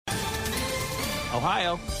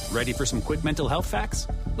Ohio, ready for some quick mental health facts?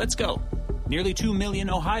 Let's go. Nearly 2 million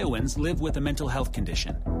Ohioans live with a mental health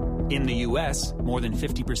condition. In the U.S., more than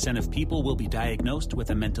 50% of people will be diagnosed with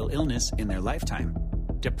a mental illness in their lifetime.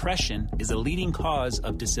 Depression is a leading cause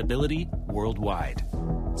of disability worldwide.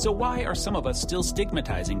 So why are some of us still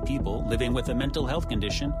stigmatizing people living with a mental health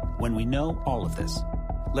condition when we know all of this?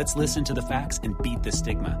 Let's listen to the facts and beat the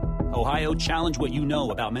stigma. Ohio, challenge what you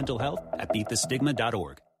know about mental health at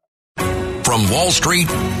beatthestigma.org. From Wall Street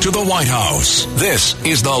to the White House, this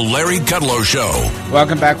is the Larry Kudlow Show.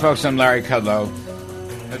 Welcome back, folks. I'm Larry Kudlow.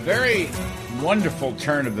 A very wonderful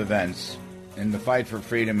turn of events in the fight for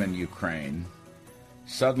freedom in Ukraine.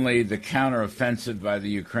 Suddenly, the counteroffensive by the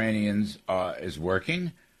Ukrainians is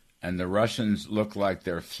working, and the Russians look like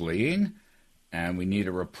they're fleeing. And we need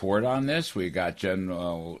a report on this. We got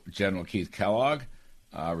General Keith Kellogg,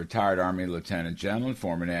 retired Army Lieutenant General,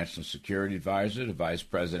 former National Security Advisor to Vice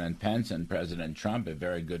President Pence and President Trump, a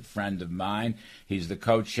very good friend of mine. He's the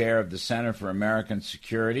co-chair of the Center for American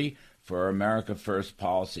Security for America First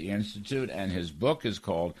Policy Institute, and his book is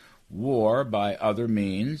called War by Other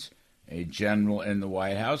Means, a General in the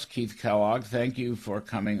White House. Keith Kellogg, thank you for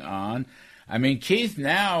coming on. I mean, Keith,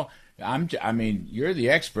 now, you're the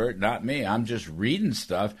expert, not me. I'm just reading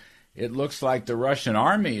stuff. It looks like the Russian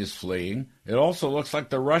army is fleeing. It also looks like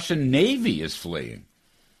the Russian Navy is fleeing.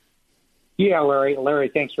 Yeah, Larry,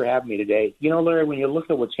 thanks for having me today. You know, Larry, when you look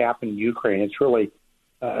at what's happened in Ukraine, it's really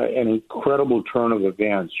an incredible turn of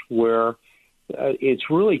events where it's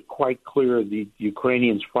really quite clear the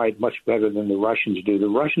Ukrainians fight much better than the Russians do. The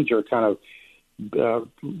Russians are kind of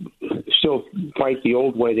still fight the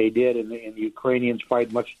old way they did, and the Ukrainians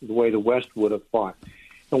fight much the way the West would have fought.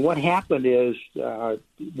 And what happened is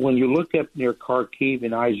when you looked up near Kharkiv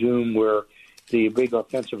and Izum, where the big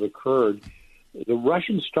offensive occurred, the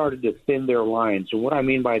Russians started to thin their lines. And what I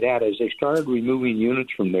mean by that is they started removing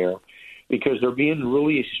units from there because they're being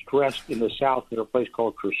really stressed in the south at a place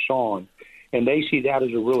called Kherson, and they see that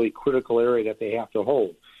as a really critical area that they have to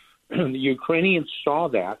hold. The Ukrainians saw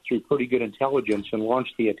that through pretty good intelligence and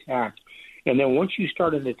launched the attack. And then once you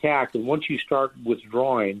start an attack and once you start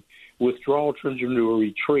withdrawing, withdrawal turns into a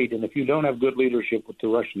retreat, and if you don't have good leadership, what the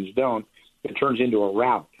Russians don't, it turns into a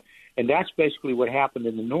rout. And that's basically what happened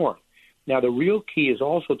in the north. Now, the real key is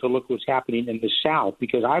also to look what's happening in the south,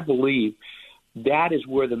 because I believe that is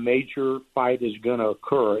where the major fight is going to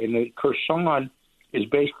occur. And the Kherson is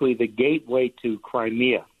basically the gateway to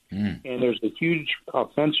Crimea. And there's a huge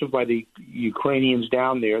offensive by the Ukrainians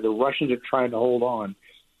down there. The Russians are trying to hold on,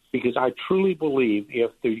 because I truly believe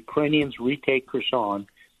if the Ukrainians retake Kherson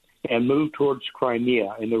and move towards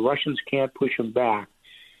Crimea, and the Russians can't push them back,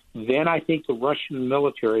 then I think the Russian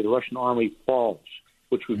military, the Russian army falls,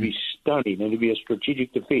 which would be stunning, and it would be a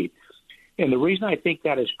strategic defeat. And the reason I think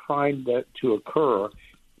that is trying to occur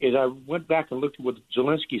is I went back and looked at what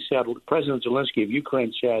Zelensky said, President Zelensky of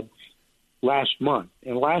Ukraine said last month.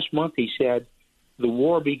 And last month he said the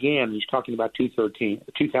war began, he's talking about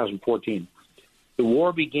 2014. The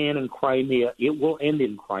war began in Crimea. It will end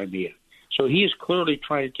in Crimea. So he is clearly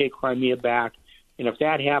trying to take Crimea back. And if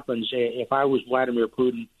that happens, if I was Vladimir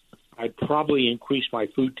Putin, I'd probably increase my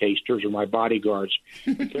food tasters or my bodyguards,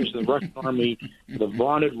 because the Russian army, the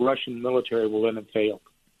vaunted Russian military, will then have failed.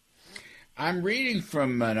 I'm reading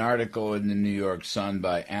from an article in the New York Sun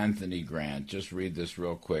by Anthony Grant. Just read this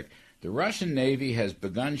real quick. The Russian Navy has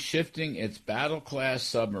begun shifting its battle-class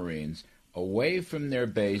submarines away from their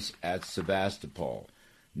base at Sevastopol.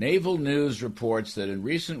 Naval News reports that in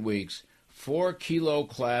recent weeks, 4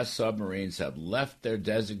 Kilo-class submarines have left their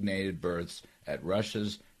designated berths at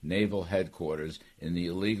Russia's naval headquarters in the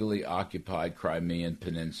illegally occupied Crimean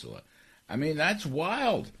Peninsula. I mean, that's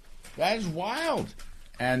wild. That is wild.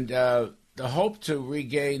 And the hope to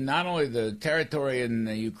regain not only the territory in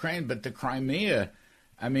Ukraine, but the Crimea.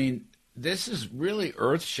 I mean, this is really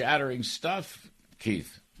earth-shattering stuff,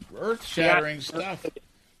 Keith. Earth-shattering stuff.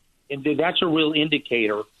 And that's a real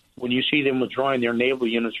indicator when you see them withdrawing their naval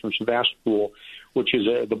units from Sevastopol, which is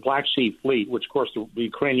the Black Sea Fleet, which, of course, the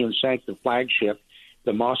Ukrainians sank the flagship,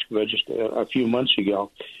 the Moskva, just a few months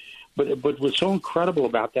ago. But what's so incredible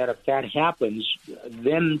about that, if that happens,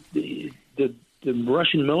 then the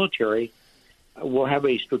Russian military will have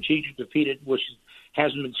a strategic defeat, which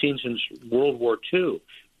hasn't been seen since World War II.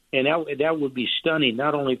 And that would be stunning,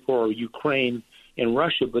 not only for Ukraine and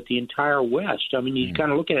Russia, but the entire West. I mean, you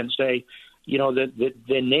kind of look at it and say, you know, that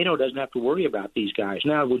NATO doesn't have to worry about these guys.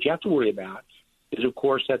 Now, what you have to worry about is, of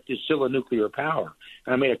course, that there's still a nuclear power.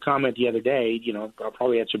 And I made a comment the other day, I'll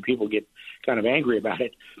probably had some people get kind of angry about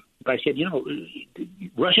it. But I said,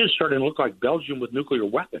 Russia's starting to look like Belgium with nuclear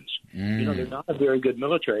weapons. They're not a very good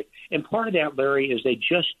military. And part of that, Larry, is they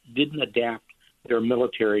just didn't adapt their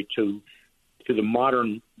military to the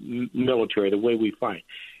modern military, the way we fight.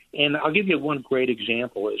 And I'll give you one great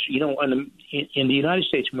example is, in the United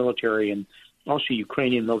States military and also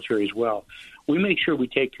Ukrainian military as well, we make sure we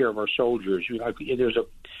take care of our soldiers.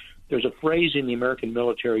 There's a phrase in the American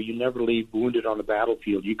military: you never leave wounded on the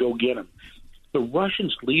battlefield. You go get them. The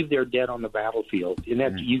Russians leave their dead on the battlefield, and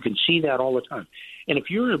that you can see that all the time. And if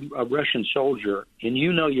you're a Russian soldier and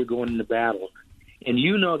you're going into battle, and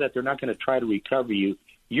you know that they're not going to try to recover you,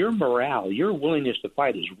 your morale, your willingness to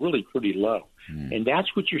fight is really pretty low. And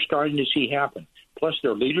that's what you're starting to see happen. Plus,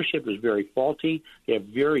 their leadership is very faulty. They have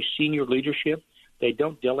very senior leadership. They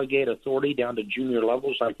don't delegate authority down to junior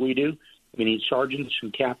levels like we do. We need sergeants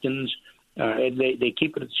and captains, and they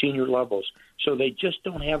keep it at senior levels. So they just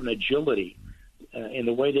don't have an agility in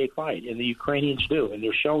the way they fight, and the Ukrainians do, and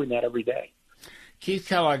they're showing that every day. Keith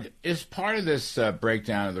Kellogg, is part of this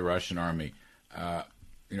breakdown of the Russian army,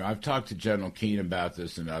 I've talked to General Keane about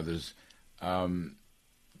this and others,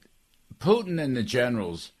 Putin and the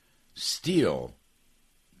generals steal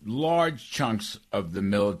large chunks of the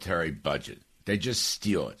military budget. They just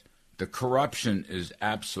steal it. The corruption is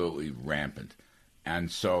absolutely rampant.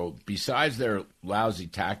 And so besides their lousy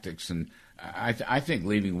tactics, and I think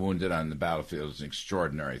leaving wounded on the battlefield is an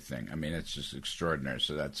extraordinary thing. I mean, it's just extraordinary,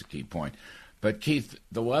 so that's a key point. But, Keith,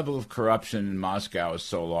 the level of corruption in Moscow is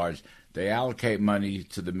so large, they allocate money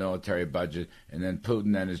to the military budget, and then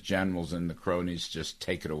Putin and his generals and the cronies just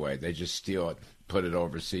take it away. They just steal it, put it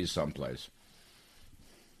overseas someplace.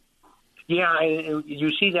 Yeah, and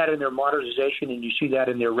you see that in their modernization, and you see that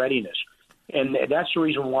in their readiness. And that's the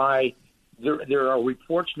reason why there are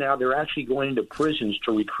reports now they're actually going into prisons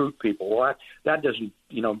to recruit people. Well, that doesn't,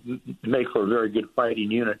 make for a very good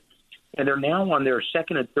fighting unit. And they're now on their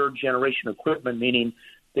second and third generation equipment, meaning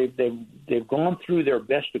they've gone through their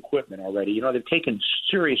best equipment already. They've taken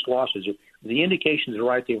serious losses. If the indications are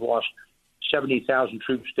right, they've lost 70,000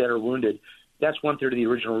 troops dead or wounded. That's 1/3 of the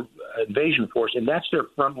original invasion force, and that's their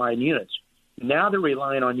frontline units. Now they're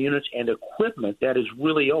relying on units and equipment that is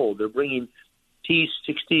really old. They're bringing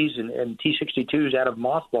T-60s and T-62s out of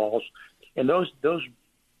mothballs, and that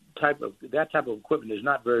type of equipment is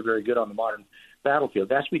not very, very good on the modern battlefield.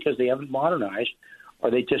 That's because they haven't modernized,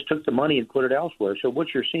 or they just took the money and put it elsewhere. So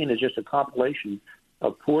what you're seeing is just a compilation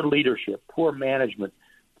of poor leadership, poor management,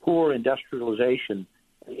 poor industrialization.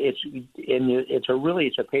 It's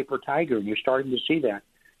a paper tiger, and you're starting to see that.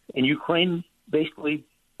 And Ukraine basically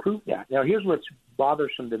proved that. Now, here's what's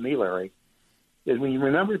bothersome to me, Larry, is when you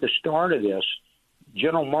remember at the start of this,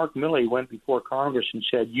 General Mark Milley went before Congress and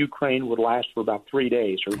said Ukraine would last for about 3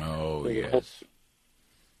 days. Yes.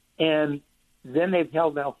 And then they've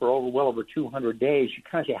held now for well over 200 days. You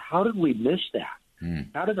kind of say, how did we miss that?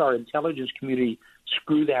 How did our intelligence community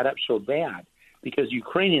screw that up so bad? Because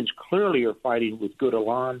Ukrainians clearly are fighting with good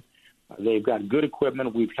elan. They've got good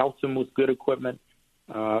equipment. We've helped them with good equipment.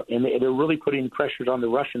 And they're really putting pressures on the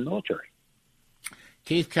Russian military.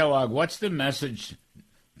 Keith Kellogg, what's the message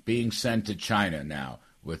being sent to China now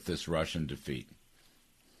with this Russian defeat?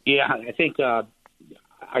 Yeah, I think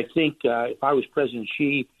if I was President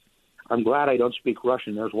Xi, I'm glad I don't speak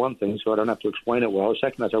Russian. There's one thing, so I don't have to explain it well. The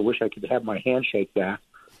second is I wish I could have my handshake back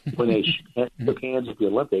when they shook hands at the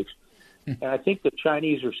Olympics. And I think the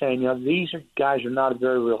Chinese are saying, these guys are not a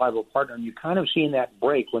very reliable partner. And you kind of seen that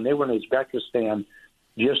break when they were in Uzbekistan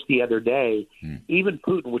just the other day. Even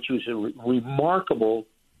Putin, which was a remarkable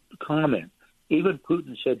comment, even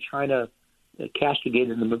Putin said China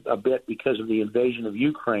castigated them a bit because of the invasion of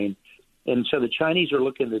Ukraine. And so the Chinese are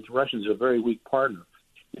looking at the Russians as a very weak partner.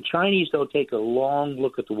 The Chinese, though, take a long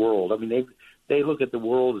look at the world. I mean, they look at the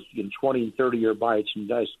world in 20 and 30-year bites, and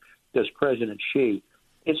does President Xi.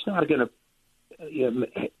 It's not going to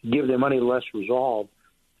give them any less resolve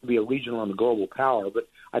to be a regional and a global power, but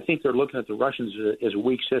I think they're looking at the Russians as a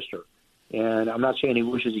weak sister. And I'm not saying he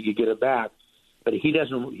wishes he could get it back, but Xi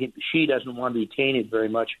doesn't want to retain it very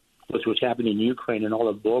much with what's happening in Ukraine and all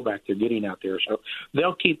the blowback they're getting out there. So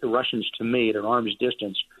they'll keep the Russians, to me, at an arm's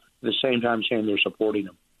distance, at the same time saying they're supporting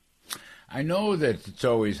them. I know that it's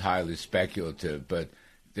always highly speculative, but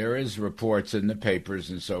there is reports in the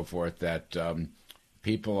papers and so forth that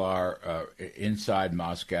people are inside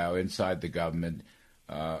Moscow, inside the government,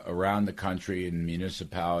 around the country and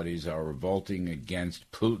municipalities are revolting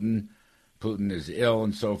against Putin. Putin is ill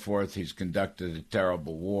and so forth. He's conducted a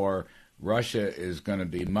terrible war. Russia is going to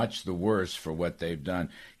be much the worse for what they've done.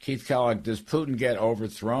 Keith Kellogg, does Putin get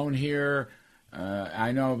overthrown here?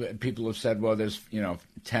 I know people have said, well, there's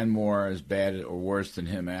 10 more as bad or worse than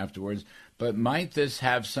him afterwards. But might this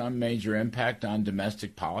have some major impact on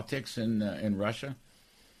domestic politics in Russia?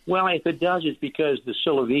 Well, if it does, it's because the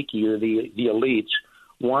Siloviki, or the elites,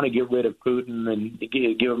 want to get rid of Putin and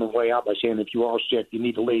give him a way out by saying, if you are sick, you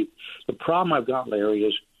need to leave. The problem I've got, Larry,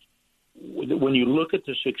 is when you look at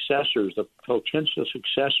the successors, the potential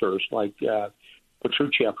successors, like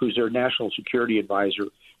Patrushev, who's their national security advisor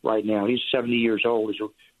right now. He's 70 years old.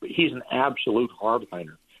 He's an absolute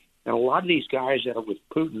hardliner. And a lot of these guys that are with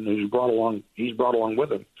Putin, he's brought along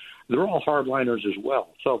with him, they're all hardliners as well.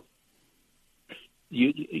 So,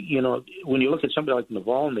 you know, when you look at somebody like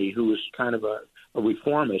Navalny, who is kind of a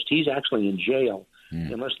reformist, he's actually in jail.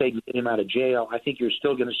 Unless they get him out of jail, I think you're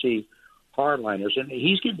still going to see hardliners. And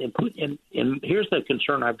he's getting and here's the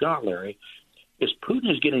concern I've got, Larry, is Putin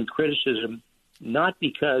is getting criticism not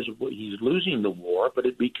because he's losing the war, but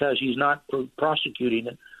because he's not prosecuting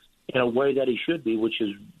it in a way that he should be, which is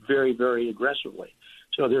very, very aggressively.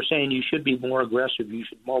 So they're saying you should be more aggressive, you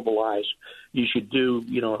should mobilize, you should do,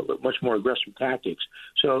 much more aggressive tactics.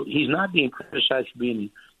 So he's not being criticized for being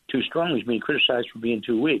too strong, he's being criticized for being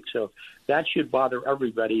too weak. So that should bother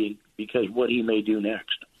everybody because what he may do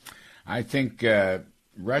next. I think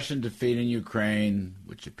Russian defeat in Ukraine,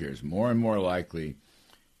 which appears more and more likely,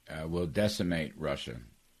 will decimate Russia.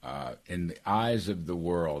 In the eyes of the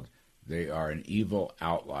world, they are an evil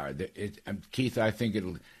outlier. Keith, I think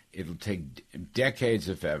it'll take decades,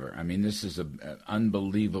 if ever. I mean, this is an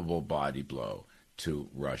unbelievable body blow to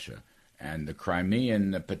Russia. And the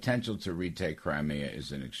Crimean, the potential to retake Crimea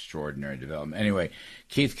is an extraordinary development. Anyway,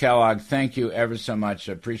 Keith Kellogg, thank you ever so much.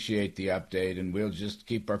 I appreciate the update, and we'll just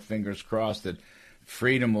keep our fingers crossed that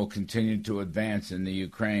freedom will continue to advance in the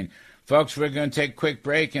Ukraine. Folks, we're going to take a quick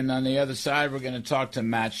break, and on the other side, we're going to talk to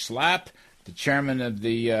Matt Schlapp, the chairman of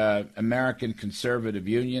the American Conservative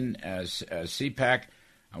Union as CPAC.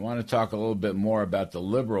 I want to talk a little bit more about the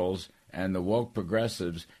liberals and the woke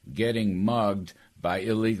progressives getting mugged by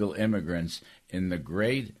illegal immigrants in the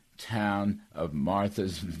great town of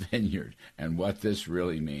Martha's Vineyard and what this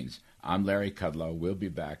really means. I'm Larry Kudlow. We'll be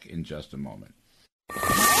back in just a moment.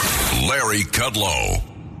 Larry Kudlow.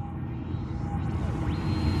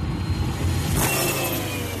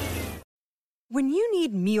 When you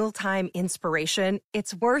need mealtime inspiration,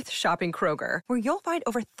 it's worth shopping Kroger, where you'll find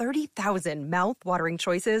over 30,000 mouth-watering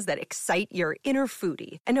choices that excite your inner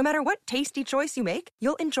foodie. And no matter what tasty choice you make,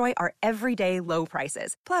 you'll enjoy our everyday low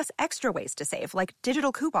prices, plus extra ways to save, like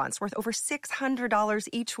digital coupons worth over $600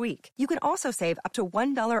 each week. You can also save up to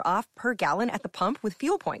 $1 off per gallon at the pump with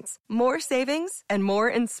fuel points. More savings and more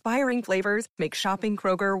inspiring flavors make shopping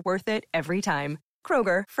Kroger worth it every time.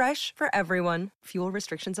 Kroger, fresh for everyone. Fuel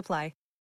restrictions apply.